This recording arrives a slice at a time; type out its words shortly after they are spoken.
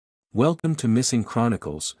Welcome to Missing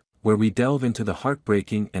Chronicles, where we delve into the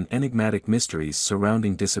heartbreaking and enigmatic mysteries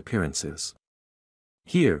surrounding disappearances.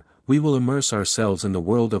 Here, we will immerse ourselves in the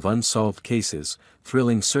world of unsolved cases,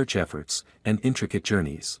 thrilling search efforts, and intricate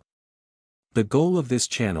journeys. The goal of this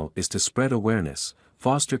channel is to spread awareness,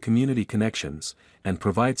 foster community connections, and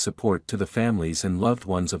provide support to the families and loved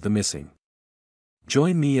ones of the missing.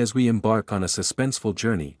 Join me as we embark on a suspenseful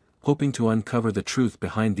journey, hoping to uncover the truth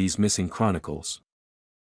behind these missing chronicles.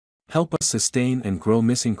 Help us sustain and grow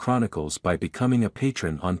Missing Chronicles by becoming a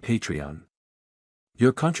patron on Patreon.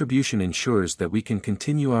 Your contribution ensures that we can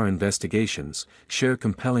continue our investigations, share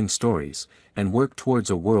compelling stories, and work towards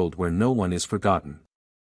a world where no one is forgotten.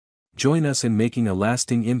 Join us in making a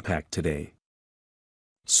lasting impact today.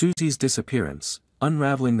 Suzy's disappearance,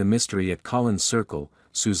 unraveling the mystery at Collins Circle.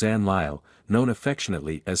 Suzanne Lyle, known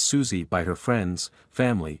affectionately as Suzy by her friends,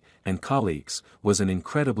 family, and colleagues, was an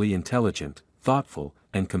incredibly intelligent, thoughtful,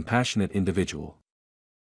 and compassionate individual.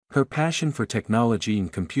 Her passion for technology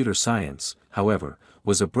and computer science, however,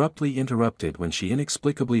 was abruptly interrupted when she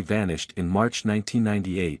inexplicably vanished in March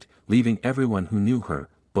 1998, leaving everyone who knew her,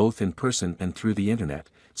 both in person and through the internet,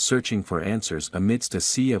 searching for answers amidst a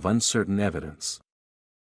sea of uncertain evidence.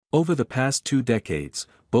 Over the past 2 decades,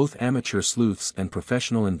 both amateur sleuths and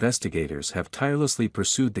professional investigators have tirelessly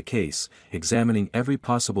pursued the case, examining every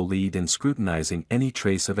possible lead and scrutinizing any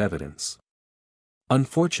trace of evidence.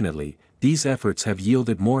 Unfortunately, these efforts have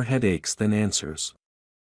yielded more headaches than answers,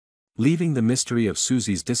 leaving the mystery of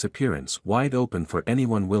Suzy's disappearance wide open for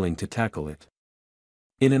anyone willing to tackle it.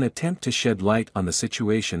 In an attempt to shed light on the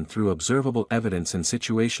situation through observable evidence and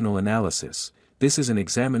situational analysis, this is an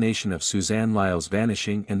examination of Suzanne Lyle's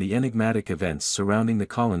vanishing and the enigmatic events surrounding the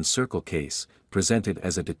Collins Circle case, presented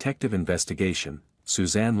as a detective investigation.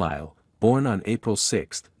 Suzanne Lyle, born on April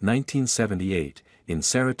 6, 1978, in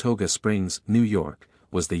Saratoga Springs, New York,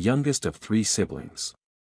 was the youngest of 3 siblings.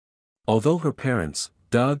 Although her parents,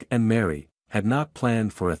 Doug and Mary, had not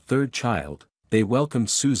planned for a 3rd child, they welcomed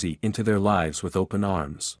Suzy into their lives with open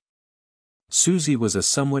arms. Suzy was a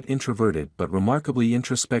somewhat introverted but remarkably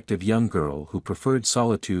introspective young girl who preferred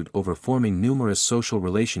solitude over forming numerous social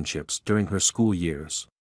relationships during her school years.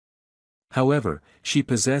 However, she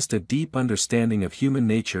possessed a deep understanding of human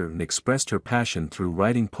nature and expressed her passion through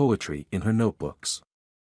writing poetry in her notebooks.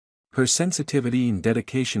 Her sensitivity and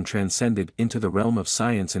dedication transcended into the realm of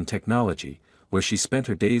science and technology, where she spent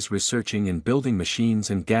her days researching and building machines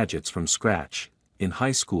and gadgets from scratch. In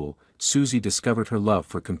high school, Suzy discovered her love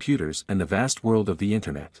for computers and the vast world of the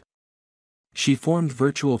internet. She formed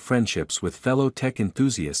virtual friendships with fellow tech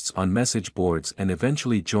enthusiasts on message boards and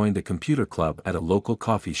eventually joined a computer club at a local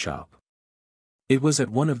coffee shop. It was at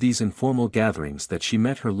one of these informal gatherings that she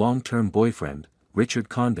met her long-term boyfriend, Richard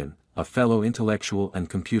Dolan, a fellow intellectual and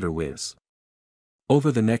computer whiz.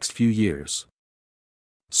 Over the next few years,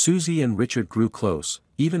 Suzy and Richard grew close.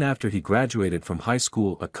 Even after he graduated from high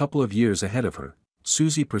school a couple of years ahead of her,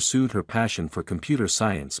 Suzy pursued her passion for computer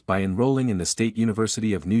science by enrolling in the State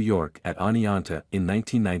University of New York at Oneonta in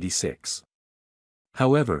 1996.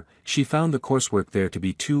 However, she found the coursework there to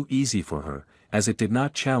be too easy for her, as it did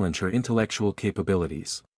not challenge her intellectual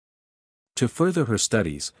capabilities. To further her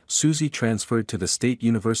studies, Suzy transferred to the State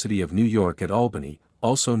University of New York at Albany,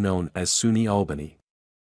 also known as SUNY Albany.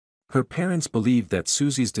 Her parents believed that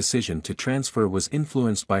Suzy's decision to transfer was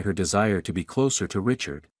influenced by her desire to be closer to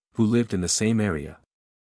Richard, who lived in the same area.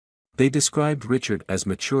 They described Richard as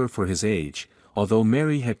mature for his age, although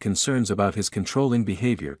Mary had concerns about his controlling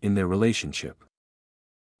behavior in their relationship.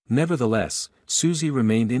 Nevertheless, Suzy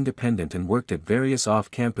remained independent and worked at various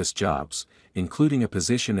off-campus jobs, including a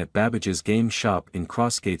position at Babbage's Game Shop in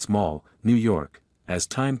Crossgates Mall, New York. As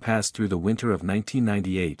time passed through the winter of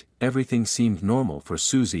 1998, everything seemed normal for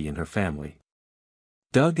Suzy and her family.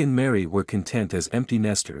 Doug and Mary were content as empty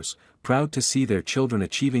nesters, proud to see their children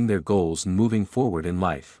achieving their goals and moving forward in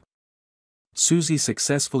life. Suzy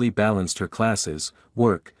successfully balanced her classes,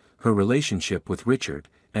 work, her relationship with Richard,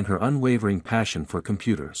 and her unwavering passion for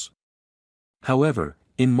computers. However,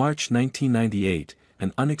 in March 1998,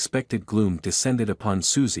 an unexpected gloom descended upon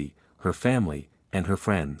Suzy, her family, and her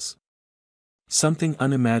friends. Something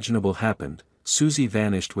unimaginable happened. Suzy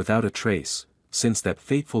vanished without a trace. Since that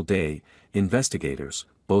fateful day, investigators,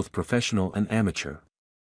 both professional and amateur,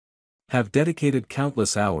 have dedicated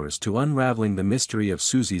countless hours to unraveling the mystery of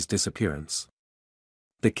Suzy's disappearance.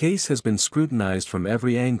 The case has been scrutinized from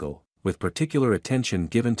every angle, with particular attention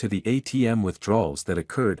given to the ATM withdrawals that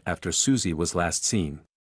occurred after Suzy was last seen.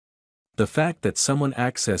 The fact that someone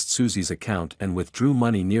accessed Suzy's account and withdrew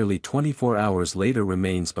money nearly 24 hours later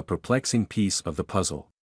remains a perplexing piece of the puzzle.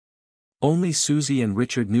 Only Suzy and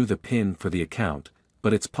Richard knew the PIN for the account,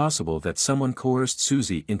 but it's possible that someone coerced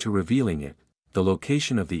Suzy into revealing it. The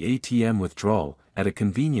location of the ATM withdrawal, at a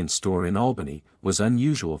convenience store in Albany, was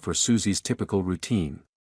unusual for Suzy's typical routine.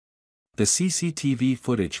 The CCTV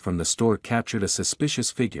footage from the store captured a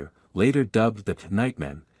suspicious figure, later dubbed the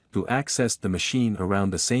Nightman, who accessed the machine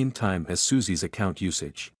around the same time as Suzy's account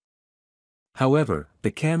usage. However,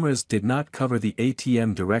 the cameras did not cover the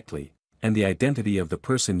ATM directly, and the identity of the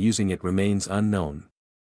person using it remains unknown.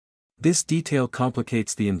 This detail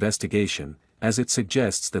complicates the investigation, as it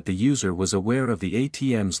suggests that the user was aware of the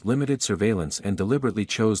ATM's limited surveillance and deliberately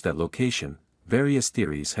chose that location. Various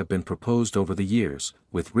theories have been proposed over the years,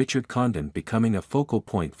 with Richard Dolan becoming a focal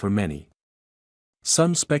point for many.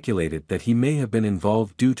 Some speculated that he may have been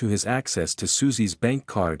involved due to his access to Suzy's bank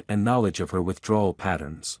card and knowledge of her withdrawal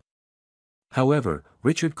patterns. However,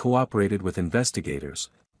 Richard cooperated with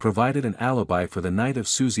investigators, provided an alibi for the night of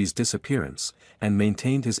Suzy's disappearance, and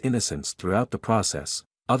maintained his innocence throughout the process.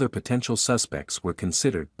 Other potential suspects were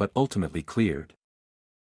considered but ultimately cleared,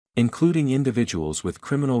 including individuals with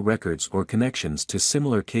criminal records or connections to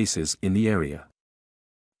similar cases in the area.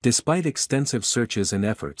 Despite extensive searches and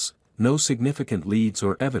efforts, no significant leads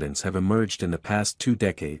or evidence have emerged in the past 2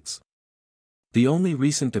 decades. The only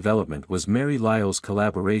recent development was Mary Lyle's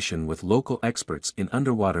collaboration with local experts in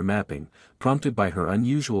underwater mapping, prompted by her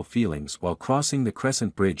unusual feelings while crossing the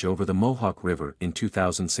Crescent Bridge over the Mohawk River in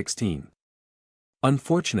 2016.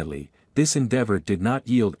 Unfortunately, this endeavor did not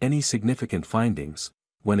yield any significant findings.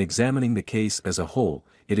 When examining the case as a whole,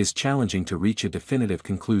 it is challenging to reach a definitive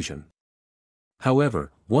conclusion.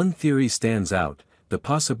 However, one theory stands out: the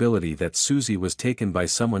possibility that Suzy was taken by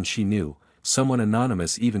someone she knew, someone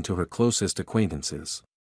anonymous even to her closest acquaintances.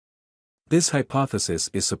 This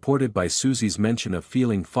hypothesis is supported by Suzy's mention of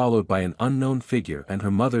feeling followed by an unknown figure and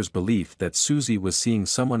her mother's belief that Suzy was seeing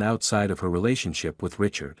someone outside of her relationship with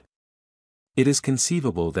Richard. It is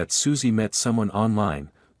conceivable that Suzy met someone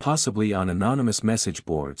online, possibly on anonymous message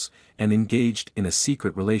boards, and engaged in a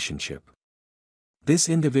secret relationship. This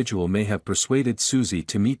individual may have persuaded Suzy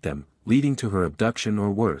to meet them, leading to her abduction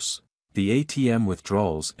or worse, the ATM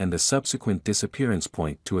withdrawals and the subsequent disappearance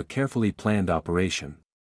point to a carefully planned operation.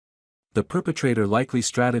 The perpetrator likely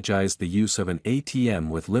strategized the use of an ATM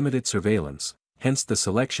with limited surveillance, hence the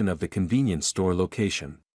selection of the convenience store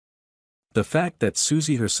location. The fact that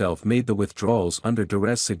Suzy herself made the withdrawals under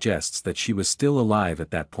duress suggests that she was still alive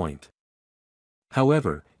at that point.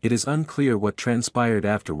 However, it is unclear what transpired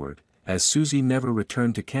afterward, as Suzy never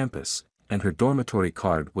returned to campus, and her dormitory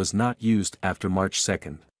card was not used after March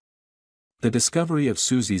 2. The discovery of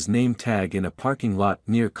Suzy's name tag in a parking lot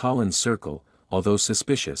near Collins Circle, although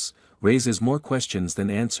suspicious, raises more questions than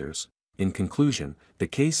answers. In conclusion, the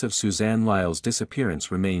case of Suzanne Lyle's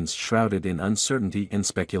disappearance remains shrouded in uncertainty and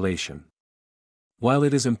speculation. While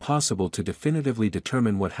it is impossible to definitively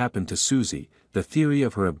determine what happened to Suzy, the theory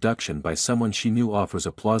of her abduction by someone she knew offers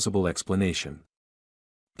a plausible explanation.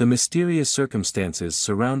 The mysterious circumstances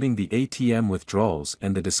surrounding the ATM withdrawals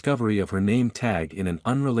and the discovery of her name tag in an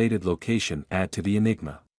unrelated location add to the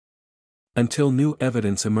enigma. Until new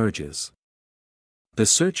evidence emerges, the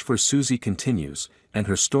search for Suzy continues, and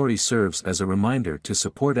her story serves as a reminder to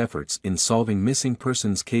support efforts in solving missing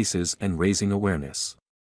persons cases and raising awareness.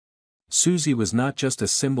 Suzy was not just a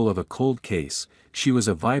symbol of a cold case, she was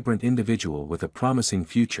a vibrant individual with a promising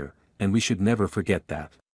future, and we should never forget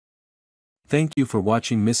that. Thank you for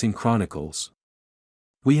watching Missing Chronicles.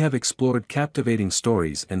 We have explored captivating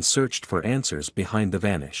stories and searched for answers behind the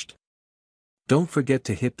vanished. Don't forget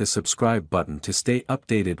to hit the subscribe button to stay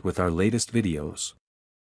updated with our latest videos.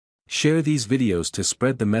 Share these videos to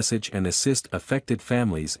spread the message and assist affected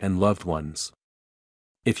families and loved ones.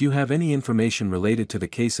 If you have any information related to the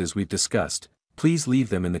cases we've discussed, please leave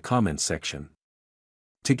them in the comments section.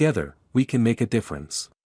 Together, we can make a difference.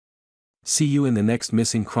 See you in the next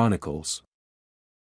Missing Chronicles.